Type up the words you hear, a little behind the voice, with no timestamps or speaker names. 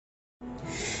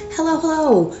Hello,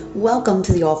 hello. Welcome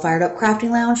to the All Fired Up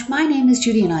Crafting Lounge. My name is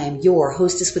Judy and I am your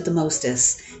hostess with the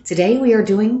mostest. Today we are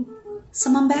doing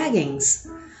some unbaggings.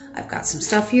 I've got some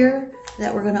stuff here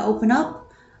that we're going to open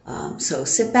up. So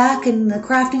sit back in the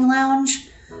crafting lounge,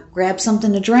 grab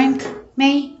something to drink.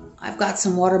 I've got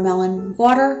some watermelon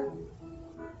water.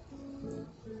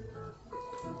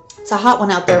 It's a hot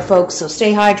one out there, folks, so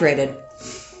stay hydrated.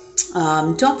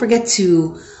 Don't forget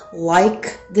to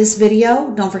like this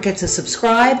video, don't forget to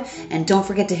subscribe, and don't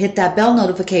forget to hit that bell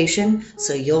notification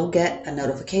so you'll get a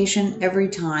notification every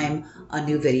time a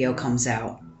new video comes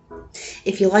out.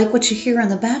 If you like what you hear in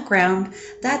the background,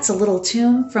 that's a little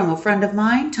tune from a friend of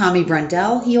mine, Tommy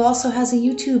Brendel. He also has a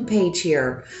YouTube page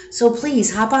here. So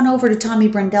please hop on over to Tommy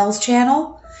Brendel's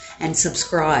channel and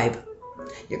subscribe.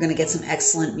 You're going to get some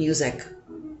excellent music.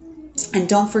 And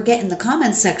don't forget, in the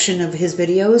comments section of his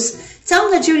videos, tell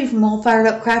him that Judy from All Fired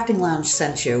Up Crafting Lounge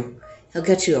sent you. He'll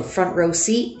get you a front row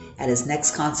seat at his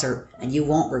next concert, and you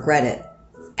won't regret it.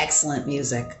 Excellent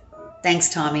music. Thanks,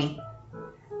 Tommy.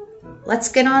 Let's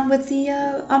get on with the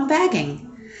unbagging.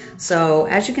 So,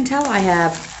 as you can tell, I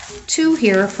have two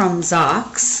here from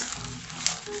ZOX.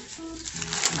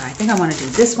 I think I want to do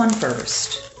this one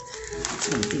first.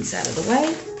 Let's move these out of the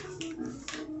way.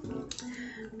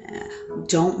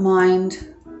 Don't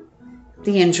mind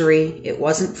the injury. It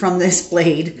wasn't from this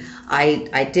blade.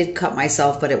 I did cut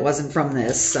myself, but it wasn't from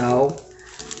this. So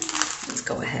let's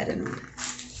go ahead and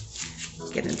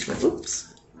get into it. Oops.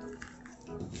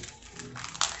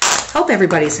 Hope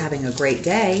everybody's having a great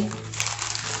day.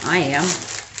 I am.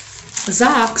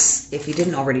 ZOX, if you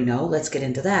didn't already know, let's get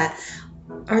into that,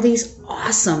 are these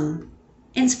awesome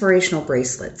inspirational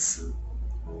bracelets.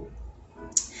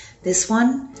 This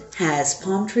one has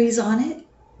palm trees on it,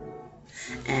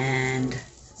 and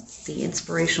the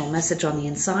inspirational message on the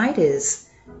inside is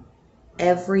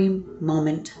every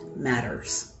moment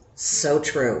matters. So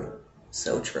true.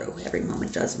 So true. Every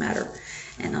moment does matter.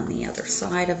 And on the other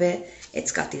side of it,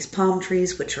 it's got these palm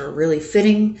trees, which are really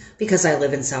fitting because I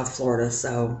live in South Florida,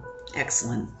 so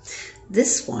excellent.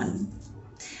 This one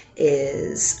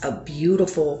is a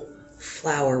beautiful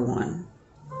flower one.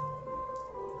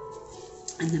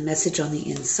 And the message on the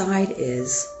inside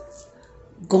is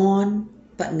gone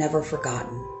but never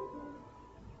forgotten.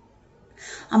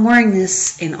 I'm wearing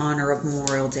this in honor of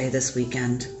Memorial Day this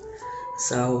weekend.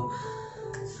 So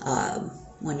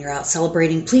when you're out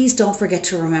celebrating, please don't forget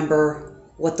to remember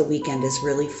what the weekend is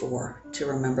really for, to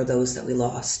remember those that we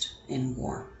lost in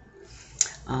war.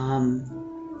 And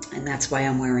that's why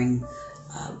I'm wearing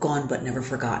Gone But Never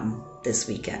Forgotten this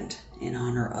weekend in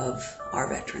honor of our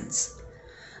veterans.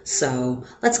 So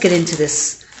let's get into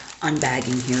this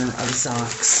unbagging here of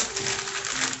ZOX.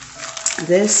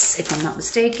 This, if I'm not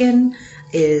mistaken,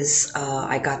 is,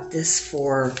 I got this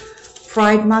for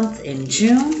Pride Month in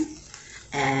June.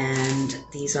 And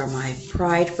these are my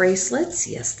Pride bracelets.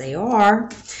 Yes, they are.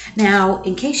 Now,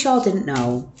 in case y'all didn't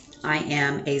know, I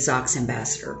am a ZOX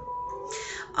ambassador.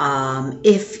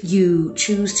 If you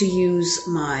choose to use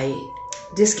my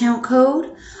discount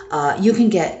code, you can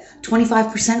get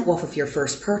 25% off of your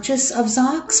first purchase of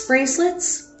ZOX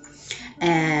bracelets.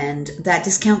 And that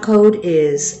discount code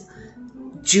is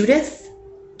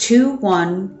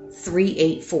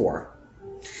Judith21384.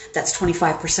 That's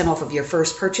 25% off of your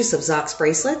first purchase of ZOX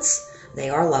bracelets.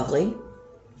 They are lovely.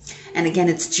 And again,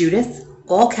 it's Judith,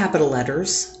 all capital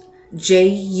letters,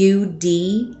 Judith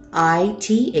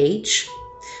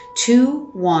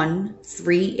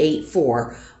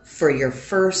 21384 for your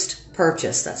first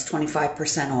purchase. That's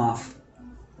 25% off.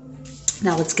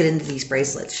 Now let's get into these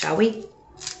bracelets, shall we?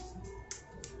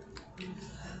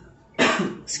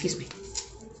 Excuse me.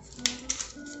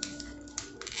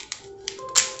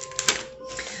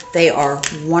 They are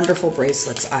wonderful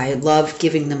bracelets. I love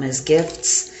giving them as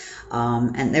gifts,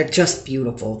 and they're just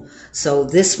beautiful. So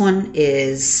this one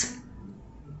is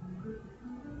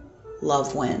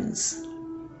Love Wins.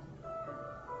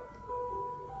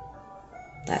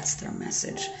 That's their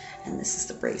message. And this is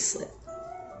the bracelet.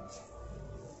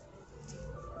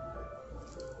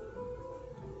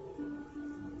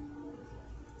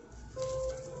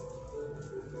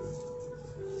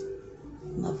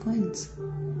 Love wins.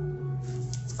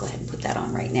 Let's go ahead and put that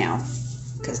on right now,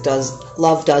 because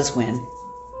love does win.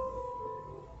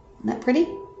 Isn't that pretty?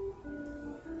 And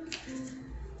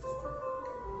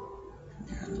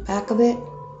there on the back of it.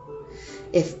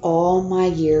 If all my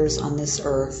years on this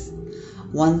earth,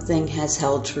 one thing has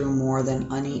held true more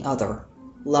than any other,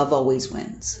 love always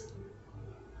wins.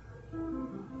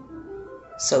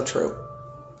 So true.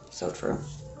 So true.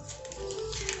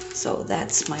 So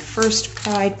that's my first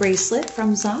Pride bracelet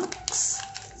from ZOX.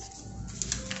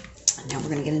 Now we're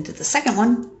going to get into the second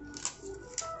one.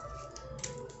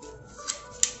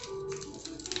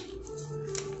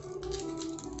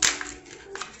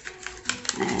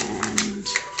 And,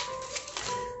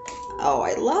 oh,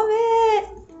 I love it.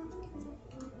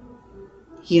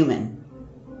 Human.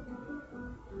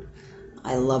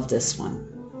 I love this one.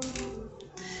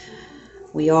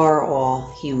 We are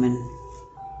all human.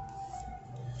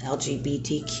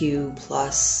 LGBTQ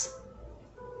plus.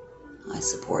 I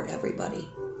support everybody.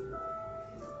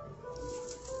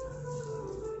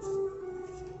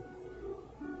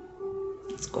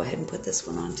 Let's go ahead and put this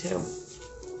one on too.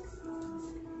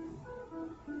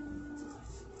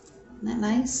 Isn't that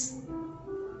nice?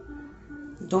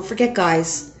 Don't forget,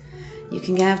 guys, you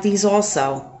can have these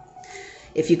also.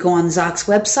 If you go on ZOX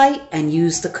website and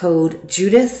use the code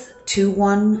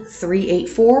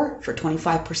JUDITH21384 for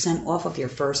 25% off of your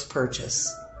first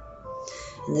purchase.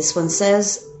 And this one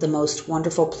says, the most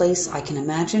wonderful place I can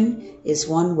imagine is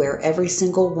one where every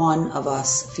single one of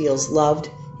us feels loved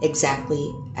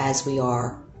exactly as we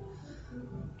are.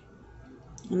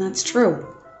 And that's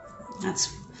true. That's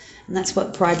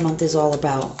what Pride Month is all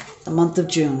about. The month of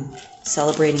June,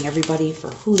 celebrating everybody for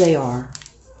who they are.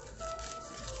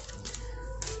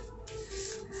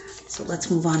 So let's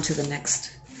move on to the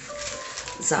next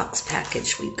ZOX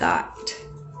package we got.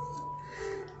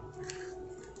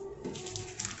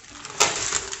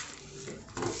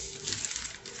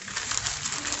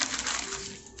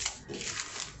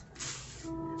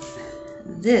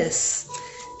 This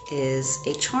is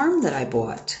a charm that I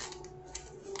bought.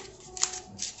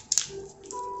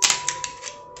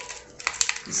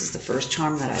 This is the first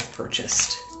charm that I've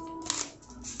purchased.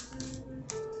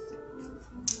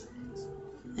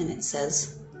 And it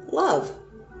says love.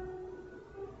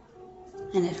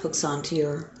 And it hooks onto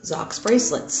your ZOX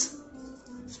bracelets.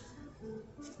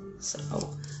 So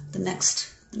the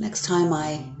next time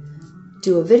I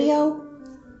do a video,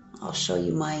 I'll show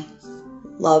you my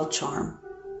love charm.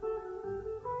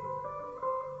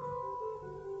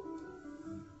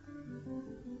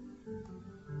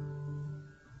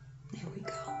 There we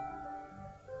go.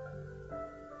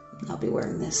 I'll be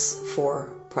wearing this for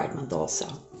Pride Month also.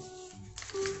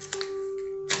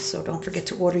 So don't forget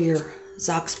to order your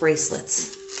ZOX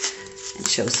bracelets and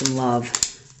show some love.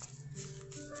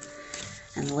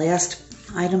 And the last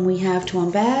item we have to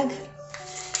unbag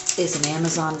is an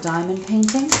Amazon diamond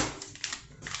painting.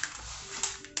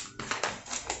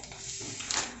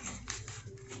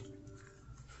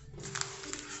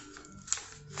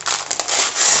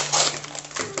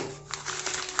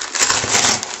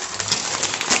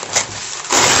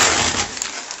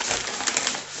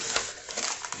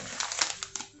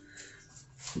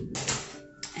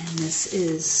 And this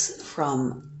is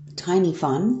from Tiny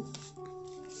Fun.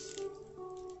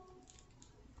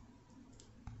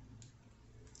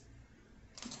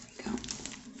 There we go.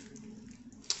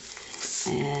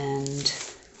 And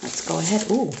let's go ahead.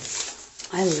 Ooh,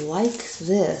 I like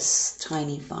this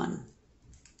Tiny Fun.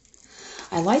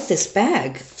 I like this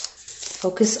bag.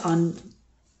 Focus on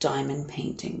diamond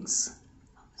paintings.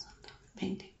 Focus on diamond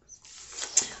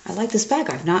paintings. I like this bag.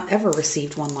 I've not ever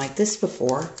received one like this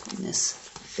before, in this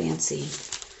fancy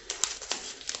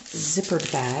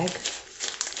zippered bag.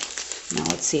 Now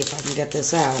let's see if I can get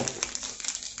this out.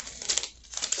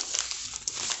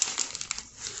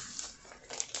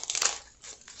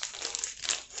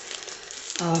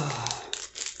 Oh.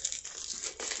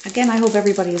 Again, I hope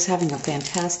everybody is having a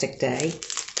fantastic day.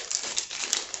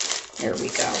 There we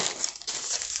go.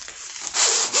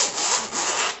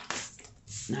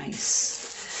 Nice.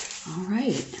 All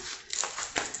right.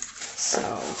 So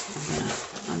I'm going to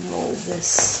unroll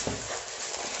this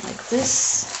like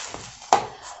this.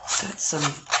 Got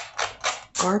some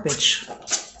garbage.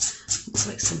 Looks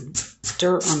like some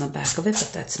dirt on the back of it,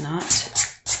 but that's not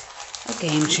a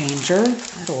game changer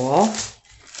at all.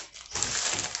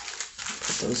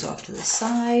 Put those off to the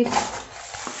side.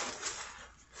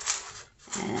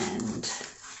 And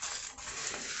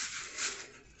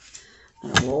I'm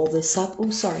going to roll this up. Oh,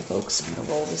 sorry, folks. I'm going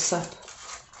to roll this up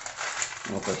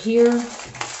over here.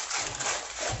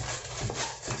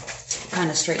 Kind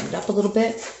of straightened up a little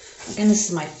bit. Again, this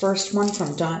is my first one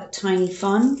from Tiny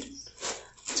Fun.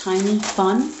 Tiny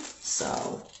Fun.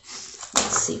 So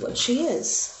let's see what she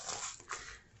is.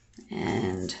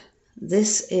 And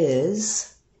this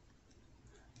is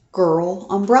Girl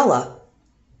Umbrella.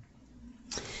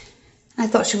 I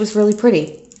thought she was really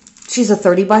pretty. She's a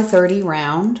 30 by 30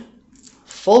 round,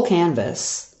 full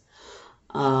canvas.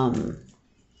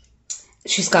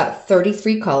 She's got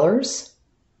 33 colors.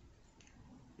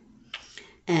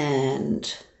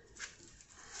 And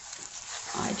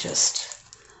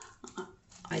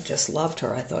I just loved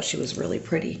her. I thought she was really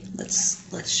pretty.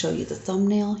 Let's show you the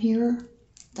thumbnail here.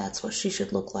 That's what she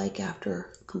should look like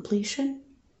after completion.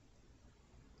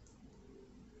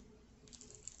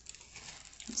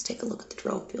 Let's take a look at the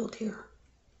drill field here.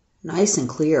 Nice and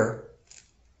clear.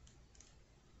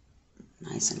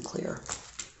 Nice and clear.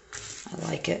 I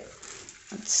like it.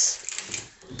 Let's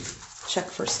check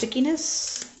for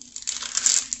stickiness.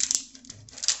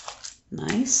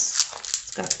 Nice.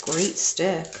 It's got a great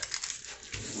stick.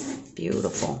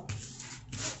 Beautiful.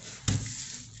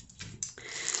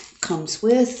 Comes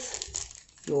with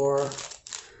your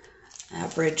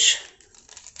average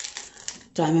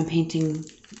diamond painting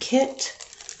kit,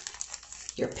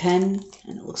 your pen,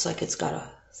 and it looks like it's got a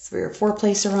 3 or 4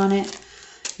 placer on it,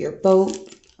 your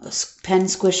boat, a pen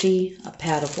squishy, a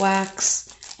pad of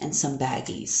wax, and some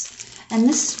baggies. And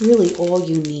this is really all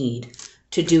you need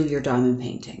to do your diamond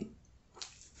painting.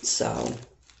 So,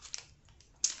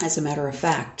 as a matter of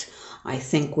fact, I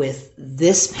think with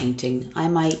this painting, I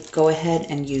might go ahead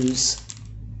and use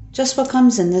just what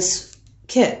comes in this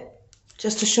kit,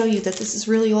 just to show you that this is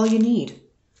really all you need.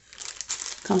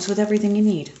 Comes with everything you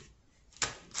need.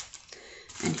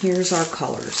 And here's our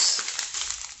colors.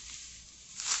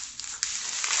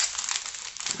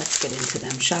 Let's get into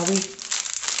them, shall we?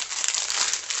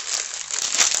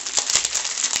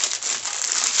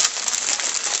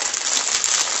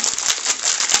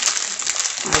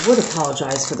 I would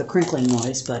apologize for the crinkling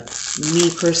noise, but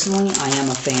me personally, I am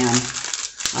a fan.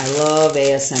 I love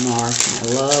ASMR. I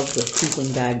love the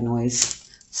crinkling bag noise.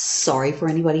 Sorry for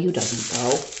anybody who doesn't,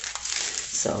 though.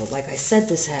 So, like I said,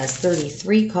 this has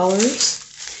 33 colors.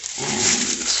 And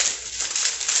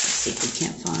let's see if we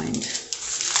can't find.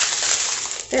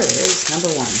 There it is, number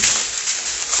 1.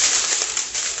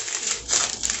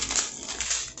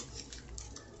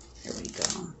 There we go.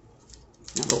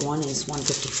 Number 1 is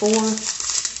 154,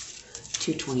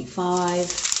 225,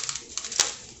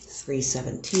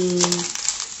 317,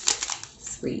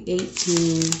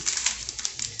 318,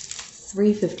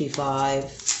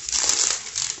 355,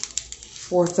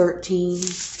 413,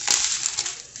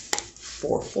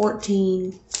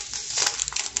 414,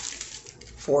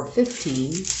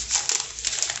 415,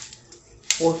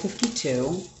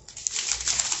 452,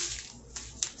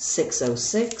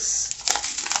 606,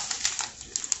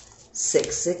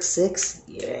 666,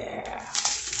 yeah,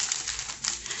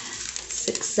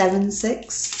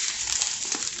 676,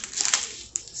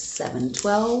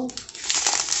 712,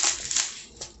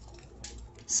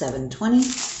 720,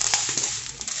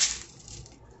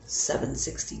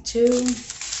 762,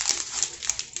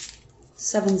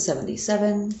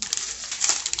 777,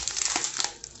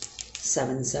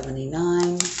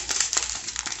 779,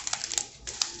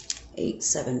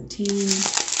 817,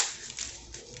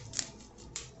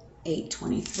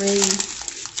 823,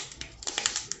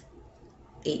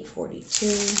 842,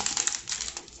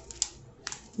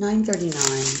 939,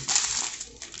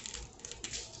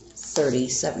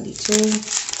 3072,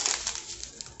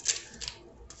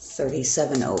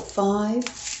 3705,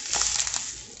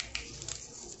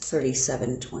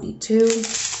 3722,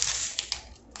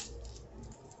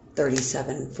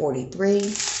 3743,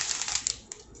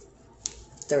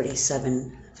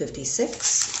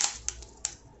 3756,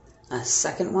 a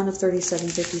second one of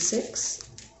 3756,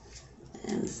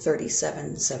 and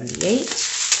 3778.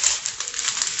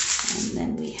 And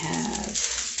then we have,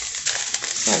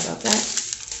 sorry about that,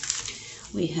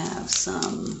 we have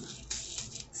some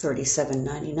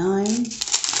 3799,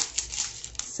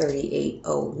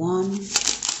 3801,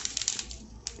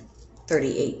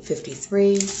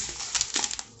 3853,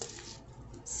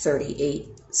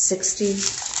 3860,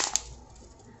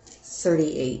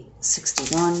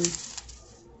 3861,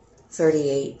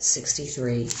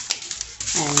 3863,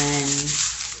 and then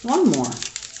one more.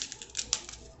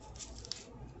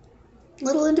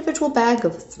 Little individual bag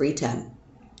of 310.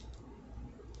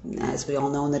 As we all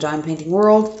know in the diamond painting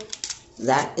world,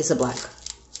 that is a black.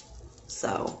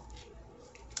 So,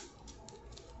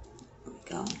 there we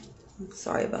go.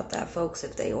 Sorry about that, folks,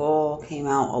 if they all came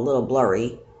out a little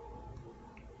blurry.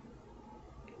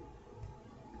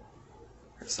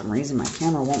 For some reason, my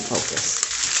camera won't focus.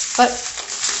 But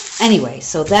anyway,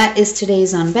 so that is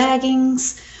today's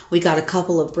unbaggings. We got a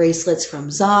couple of bracelets from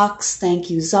ZOX. Thank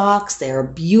you, ZOX. They're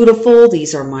beautiful.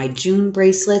 These are my June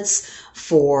bracelets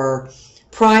for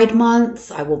Pride Month.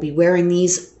 I will be wearing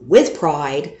these with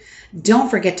pride. Don't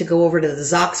forget to go over to the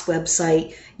ZOX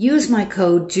website. Use my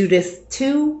code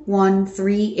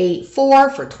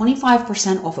Judith21384 for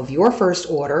 25% off of your first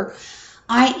order.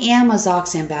 I am a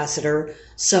ZOX ambassador,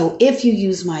 so if you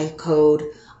use my code,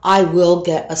 I will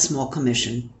get a small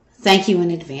commission. Thank you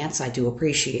in advance. I do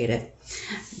appreciate it.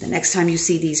 The next time you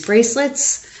see these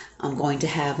bracelets, I'm going to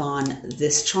have on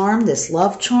this charm, this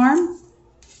love charm.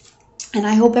 And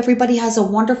I hope everybody has a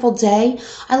wonderful day.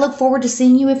 I look forward to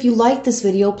seeing you. If you like this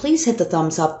video, please hit the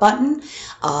thumbs up button.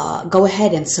 Go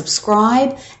ahead and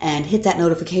subscribe and hit that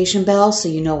notification bell so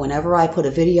you know whenever I put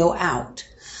a video out.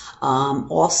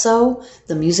 Also,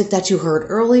 the music that you heard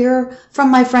earlier from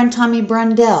my friend Tommy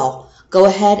Brundell. Go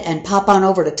ahead and pop on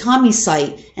over to Tommy's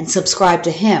site and subscribe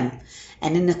to him.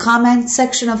 And in the comment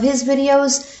section of his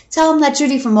videos, tell him that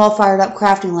Judy from All Fired Up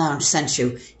Crafting Lounge sent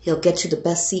you. He'll get you the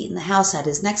best seat in the house at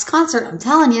his next concert. I'm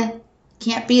telling you,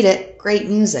 can't beat it. Great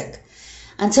music.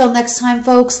 Until next time,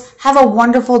 folks, have a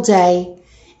wonderful day.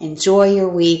 Enjoy your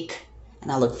week.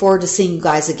 And I look forward to seeing you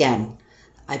guys again.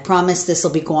 I promise this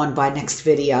will be gone by next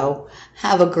video.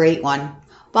 Have a great one.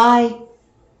 Bye.